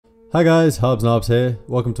Hi guys, Harbs Narbs here.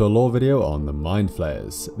 Welcome to a lore video on the Mind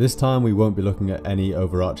Flayers. This time we won't be looking at any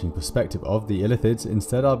overarching perspective of the Illithids,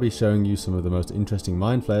 instead I'll be showing you some of the most interesting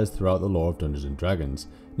Mind Flayers throughout the lore of Dungeons & Dragons.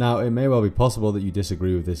 Now it may well be possible that you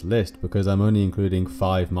disagree with this list because I'm only including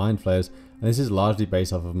 5 Mind Flayers, and this is largely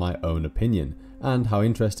based off of my own opinion and how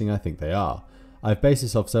interesting I think they are. I've based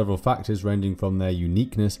this off several factors ranging from their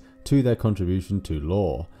uniqueness to their contribution to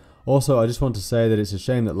lore. Also, I just want to say that it's a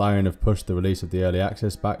shame that Ralayan have pushed the release of the early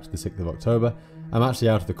access back to the 6th of October. I'm actually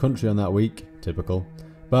out of the country on that week, typical,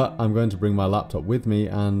 but I'm going to bring my laptop with me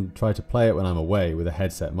and try to play it when I'm away with a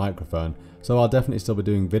headset microphone, so I'll definitely still be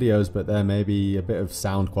doing videos, but there may be a bit of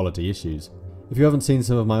sound quality issues. If you haven't seen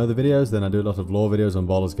some of my other videos, then I do a lot of lore videos on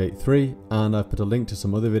Baldur's Gate 3, and I've put a link to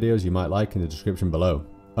some other videos you might like in the description below.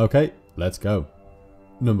 Okay, let's go.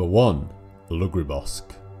 Number 1. Lugribossk.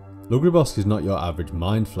 Lugribossk is not your average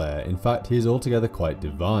mind flayer, in fact he is altogether quite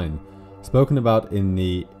divine. Spoken about in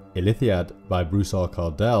the Illithids by Brussar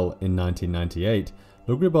Cardell in 1998,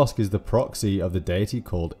 Lugribossk is the proxy of the deity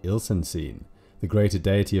called Ilsensin, the greater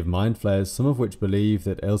deity of mind flayers, some of which believe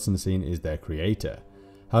that Ilsensin is their creator.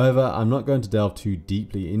 However, I'm not going to delve too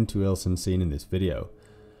deeply into Ilsensin in this video.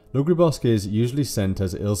 Lugribossk is usually sent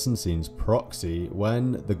as Ilsensin's proxy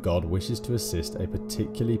when the god wishes to assist a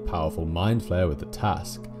particularly powerful mind flayer with the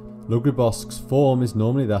task. Lugribossk's form is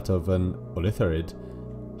normally that of an Illithid.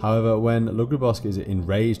 However, when Lugribossk is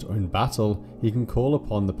enraged or in battle, he can call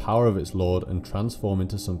upon the power of its lord and transform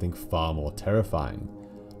into something far more terrifying.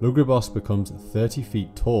 Lugribossk becomes 30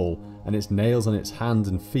 feet tall, and its nails on its hands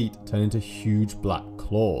and feet turn into huge black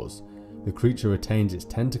claws. The creature retains its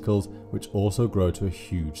tentacles, which also grow to a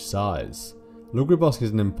huge size. Lugribossk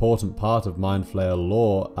is an important part of Mind Flayer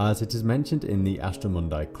lore, as it is mentioned in the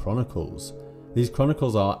Astromundi Chronicles. These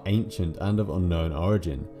chronicles are ancient and of unknown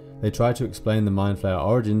origin. They try to explain the Mind Flayer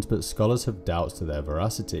origins, but scholars have doubts to their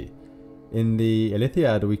veracity. In the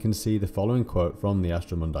Illithids we can see the following quote from the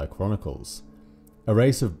Astromundi Chronicles. A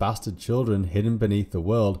race of bastard children hidden beneath the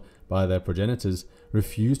world by their progenitors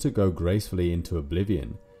refused to go gracefully into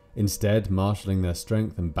oblivion. Instead, marshalling their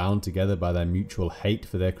strength and bound together by their mutual hate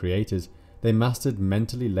for their creators, they mastered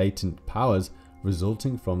mentally latent powers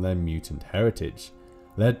resulting from their mutant heritage.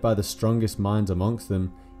 Led by the strongest minds amongst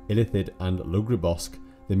them, Illithid and Lugribossk,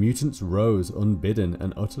 the mutants rose unbidden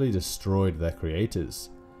and utterly destroyed their creators.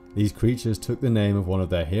 These creatures took the name of one of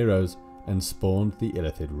their heroes and spawned the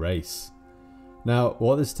Illithid race. Now,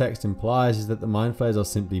 what this text implies is that the Mind Flayers are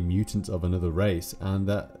simply mutants of another race, and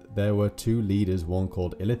that there were 2 leaders, one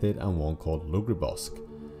called Illithid and one called Lugribossk.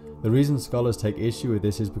 The reason scholars take issue with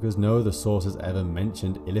this is because no other source has ever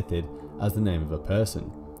mentioned Illithid as the name of a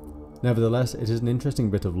person. Nevertheless, it is an interesting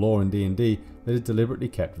bit of lore in D&D that is deliberately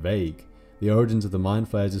kept vague. The origins of the Mind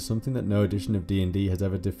Flayers is something that no edition of D&D has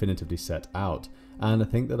ever definitively set out, and I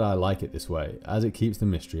think that I like it this way, as it keeps the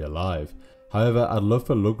mystery alive. However, I'd love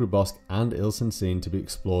for Lugribossk and Ilsensin to be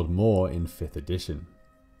explored more in 5th edition.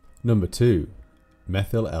 Number 2.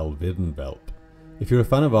 Methil El-Viddenvelp. If you're a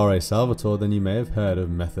fan of R.A. Salvatore, then you may have heard of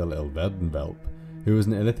Methil El-Viddenvelp, who was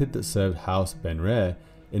an Illithid that served House Benrair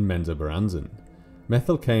in Menzoberranzan.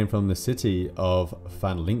 Methil came from the city of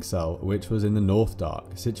Flayers, which was in the North Dark,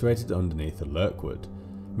 situated underneath the Lurkwood.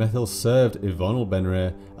 Methil served Yvonne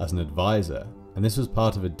Benrair as an advisor, and this was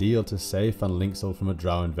part of a deal to save Flayers from a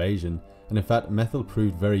drow invasion, and in fact Methil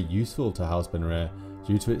proved very useful to House Benrair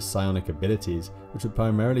due to its psionic abilities, which were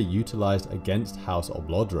primarily utilised against House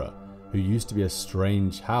Oblodra, who used to be a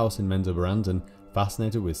strange house in Menzoberranzan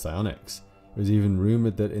fascinated with psionics. It was even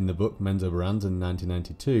rumoured that in the book Menzoberranzan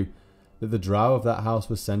 1992, that the drow of that house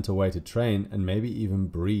was sent away to train and maybe even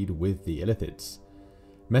breed with the Illithids.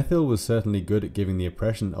 Methil was certainly good at giving the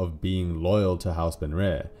impression of being loyal to House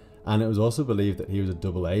Benrair, and it was also believed that he was a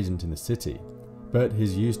double agent in the city, but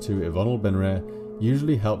his use to Yvonne Benrair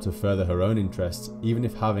usually helped to further her own interests, even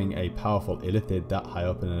if having a powerful Illithid that high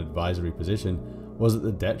up in an advisory position was at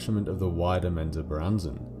the detriment of the wider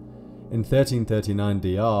Menzoberranzan. In 1339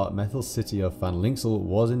 DR, Methil's city of Flayers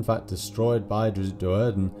was in fact destroyed by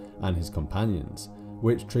Doerdan and his companions,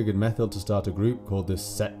 which triggered Methil to start a group called the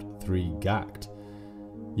Sept 3 Gact,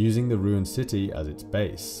 using the ruined city as its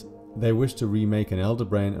base. They wished to remake an Elder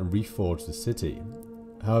Brain and reforge the city.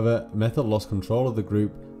 However, Methil lost control of the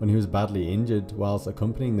group when he was badly injured whilst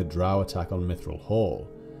accompanying the drow attack on Mithril Hall.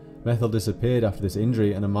 Methil disappeared after this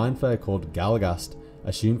injury, and a Mind Flayer called Galgast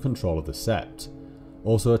assumed control of the Sept,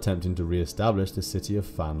 also attempting to re-establish the city of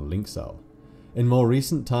Flayers. In more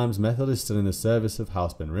recent times, Methil is still in the service of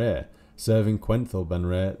House Benrair, serving Quenthel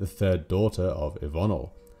Benrair, the 3rd daughter of Yvonne,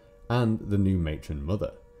 and the new matron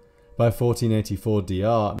mother. By 1484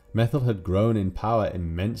 DR, Methil had grown in power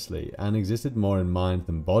immensely and existed more in mind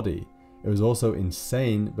than body. It was also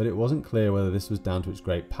insane, but it wasn't clear whether this was down to its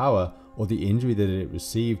great power or the injury that it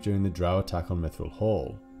received during the drow attack on Mithril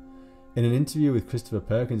Hall. In an interview with Christopher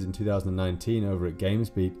Perkins in 2019 over at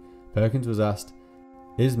GamesBeat, Perkins was asked,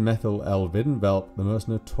 "Is Methil El-Viddenvelp the most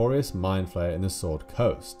notorious mind flayer in the Sword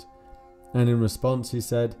Coast?" And in response he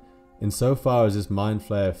said, "Insofar as this mind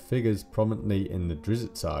flayer figures prominently in the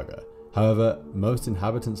Drizzt saga. However, most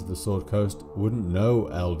inhabitants of the Sword Coast wouldn't know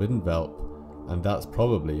El-Viddenvelp, and that's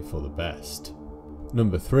probably for the best."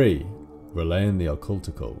 Number 3. Ralayan the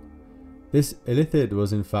Occultacle. This Illithid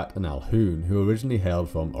was in fact an Alhun who originally hailed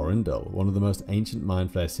from Orindal, one of the most ancient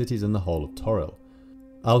mind flayer cities in the whole of Toril.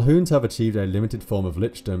 Alhuns have achieved a limited form of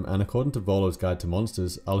lichdom, and according to Volo's Guide to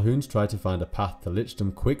Monsters, Alhuns try to find a path to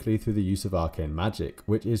lichdom quickly through the use of arcane magic,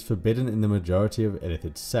 which is forbidden in the majority of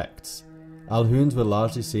Illithid sects. Alhuns were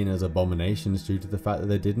largely seen as abominations due to the fact that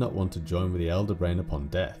they did not want to join with the Elder Brain upon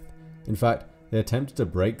death. In fact, they attempted to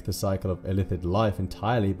break the cycle of Illithid life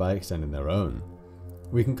entirely by extending their own.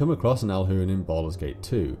 We can come across an Alhun in Baldur's Gate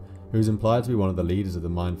 2, who is implied to be one of the leaders of the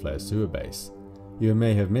Mind Flayer sewer base. You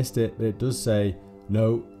may have missed it, but it does say,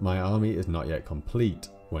 "No, my army is not yet complete,"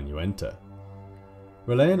 when you enter.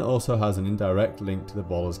 Ralayan also has an indirect link to the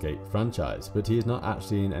Baldur's Gate franchise, but he is not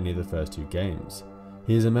actually in any of the first 2 games.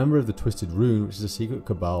 He is a member of the Twisted Rune, which is a secret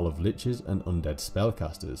cabal of liches and undead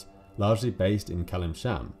spellcasters, largely based in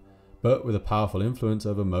Kalimsham, but with a powerful influence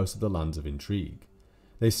over most of the Lands of Intrigue.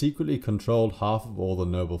 They secretly controlled half of all the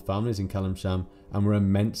noble families in Kalimsham and were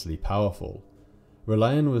immensely powerful.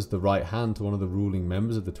 Ralayan was the right hand to one of the ruling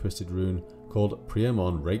members of the Twisted Rune called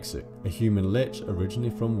Priamon Rakesuk, a human lich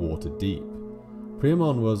originally from Waterdeep.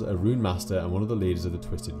 Priamon was a rune master and one of the leaders of the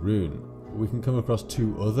Twisted Rune. We can come across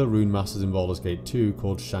 2 other rune masters in Baldur's Gate 2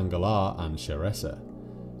 called Shangalar and Sharessa.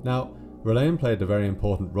 Now, Ralayan played a very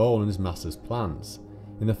important role in his master's plans,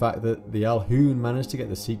 in the fact that the Alhun managed to get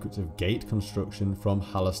the secrets of gate construction from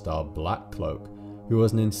Halaster Blackcloak, who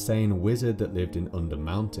was an insane wizard that lived in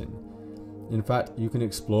Undermountain. In fact, you can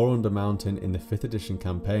explore Undermountain in the 5th edition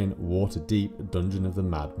campaign Waterdeep Dungeon of the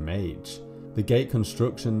Mad Mage. The gate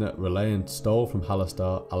construction that Ralayan stole from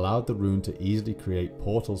Halaster allowed the rune to easily create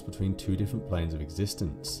portals between 2 different planes of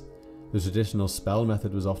existence. The traditional spell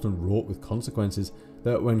method was often wrought with consequences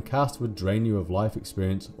that when cast would drain you of life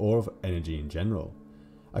experience or of energy in general.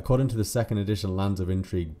 According to the 2nd edition Lands of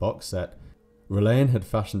Intrigue box set, Ralayan had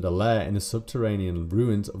fashioned a lair in the subterranean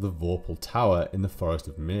ruins of the Vorpal Tower in the Forest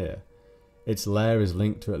of Myr. Its lair is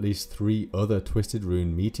linked to at least 3 other Twisted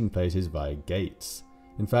Rune meeting places via gates.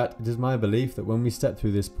 In fact, it is my belief that when we step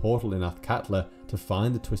through this portal in Athkatla to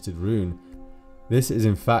find the Twisted Rune, this is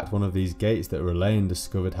in fact one of these gates that Ralayan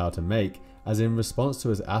discovered how to make, as in response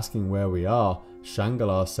to us asking where we are,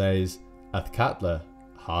 Shangalar says, "Athkatla?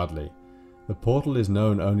 Hardly. The portal is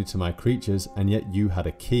known only to my creatures, and yet you had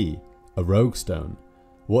a key, a rogue stone.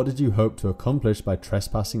 What did you hope to accomplish by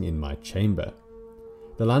trespassing in my chamber?"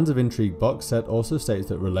 The Lands of Intrigue box set also states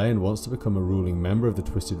that Ralayan wants to become a ruling member of the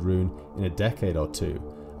Twisted Rune in a decade or 2,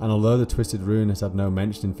 and although the Twisted Rune has had no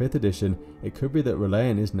mention in 5th edition, it could be that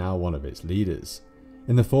Ralayan is now one of its leaders.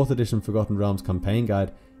 In the 4th edition Forgotten Realms campaign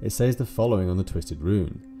guide, it says the following on the Twisted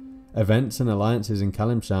Rune. Events and alliances in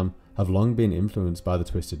Kalimsham have long been influenced by the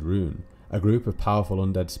Twisted Rune, a group of powerful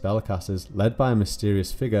undead spellcasters led by a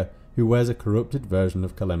mysterious figure who wears a corrupted version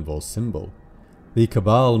of Kalemvor's symbol. The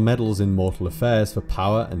Cabal meddles in mortal affairs for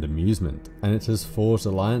power and amusement, and it has forged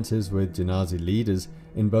alliances with Genasi leaders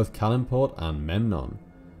in both Kalimport and Memnon.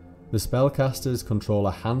 The spellcasters control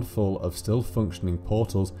a handful of still functioning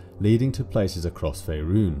portals leading to places across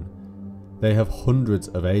Faerun. They have hundreds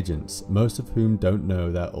of agents, most of whom don't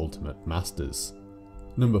know their ultimate masters.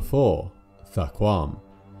 Number 4. Thaqualm.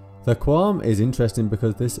 Thaqualm is interesting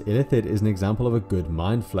because this Illithid is an example of a good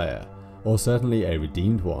mind flayer, or certainly a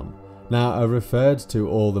redeemed one. Now, I've referred to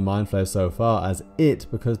all the mind flayers so far as it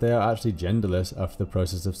because they are actually genderless after the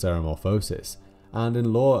process of ceremorphosis, and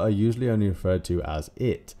in lore are usually only referred to as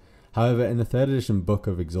it. However, in the 3rd edition book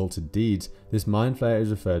of Exalted Deeds, this mind flayer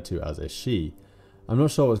is referred to as a she. I'm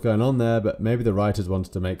not sure what's going on there, but maybe the writers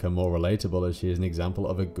wanted to make her more relatable as she is an example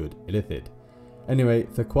of a good Illithid. Anyway,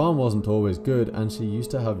 Thaqualm wasn't always good, and she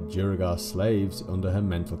used to have Duergar slaves under her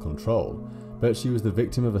mental control, but she was the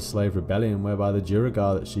victim of a slave rebellion whereby the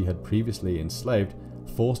Duergar that she had previously enslaved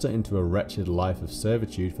forced her into a wretched life of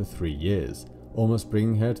servitude for 3 years, almost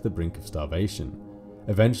bringing her to the brink of starvation.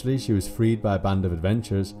 Eventually she was freed by a band of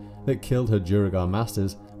adventurers that killed her Duergar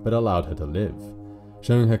masters but allowed her to live.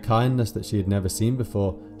 Showing her kindness that she had never seen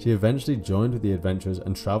before, she eventually joined with the adventurers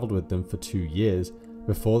and travelled with them for 2 years,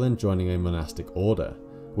 before then joining a monastic order.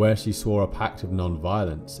 where she swore a pact of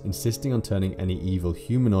non-violence, insisting on turning any evil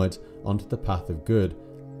humanoids onto the path of good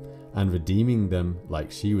and redeeming them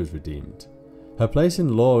like she was redeemed. Her place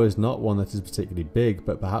in lore is not one that is particularly big,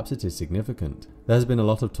 but perhaps it is significant. There has been a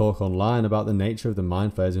lot of talk online about the nature of the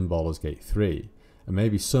mind flayers in Baldur's Gate 3, and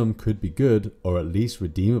maybe some could be good or at least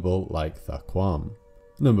redeemable like Thaqualm.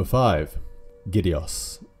 Number 5.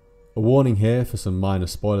 Gideos. A warning here for some minor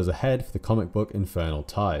spoilers ahead for the comic book Infernal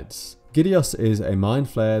Tides. Gideos is a mind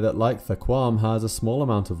flayer that, like Thaqualm, has a small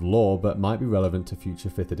amount of lore but might be relevant to future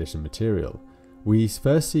 5th edition material. We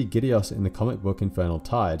first see Gideos in the comic book Infernal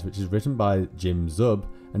Tides, which is written by Jim Zub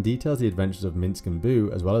and details the adventures of Minsc and Boo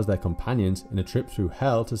as well as their companions in a trip through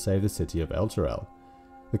hell to save the city of Elturel.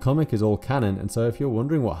 The comic is all canon, and so if you're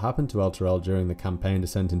wondering what happened to Elturel during the campaign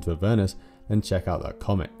Descent into Avernus, then check out that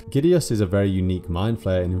comic. Gideos is a very unique mind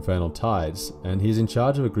flayer in Infernal Tides, and he is in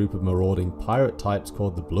charge of a group of marauding pirate types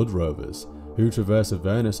called the Blood Rovers, who traverse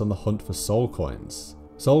Avernus on the hunt for soul coins.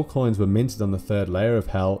 Soul coins were minted on the third layer of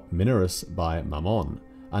hell, Minorus, by Mammon,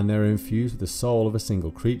 and they were infused with the soul of a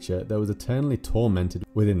single creature that was eternally tormented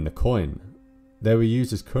within the coin. They were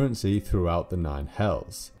used as currency throughout the 9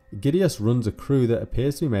 hells. Gideos runs a crew that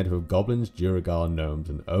appears to be made up of goblins, Duergar, gnomes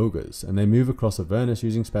and ogres, and they move across Avernus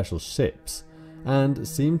using special ships, and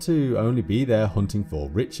seem to only be there hunting for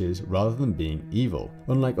riches rather than being evil.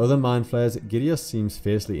 Unlike other mind flayers, Gideos seems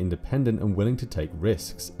fiercely independent and willing to take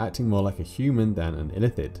risks, acting more like a human than an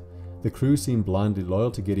Illithid. The crew seem blindly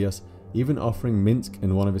loyal to Gideos, even offering Minsc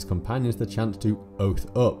and one of his companions the chance to oath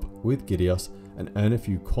up with Gideos and earn a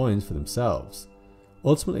few coins for themselves.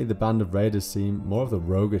 Ultimately, the band of raiders seem more of the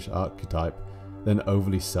roguish archetype than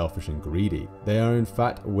overly selfish and greedy. They are in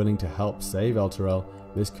fact willing to help save Elturel.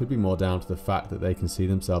 This could be more down to the fact that they can see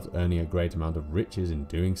themselves earning a great amount of riches in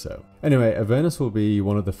doing so. Anyway, Avernus will be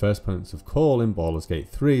one of the first points of call in Baldur's Gate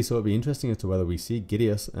 3, so it'll be interesting as to whether we see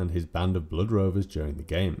Gideos and his band of Blood Rovers during the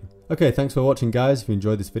game. Okay, thanks for watching guys. If you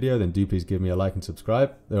enjoyed this video, then do please give me a like and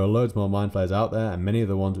subscribe. There are loads more mind flayers out there, and many of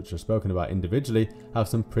the ones which are spoken about individually have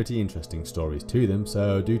some pretty interesting stories to them,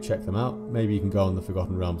 so do check them out. Maybe you can go on the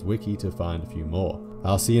Forgotten Realms wiki to find a few more.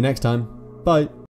 I'll see you next time. Bye!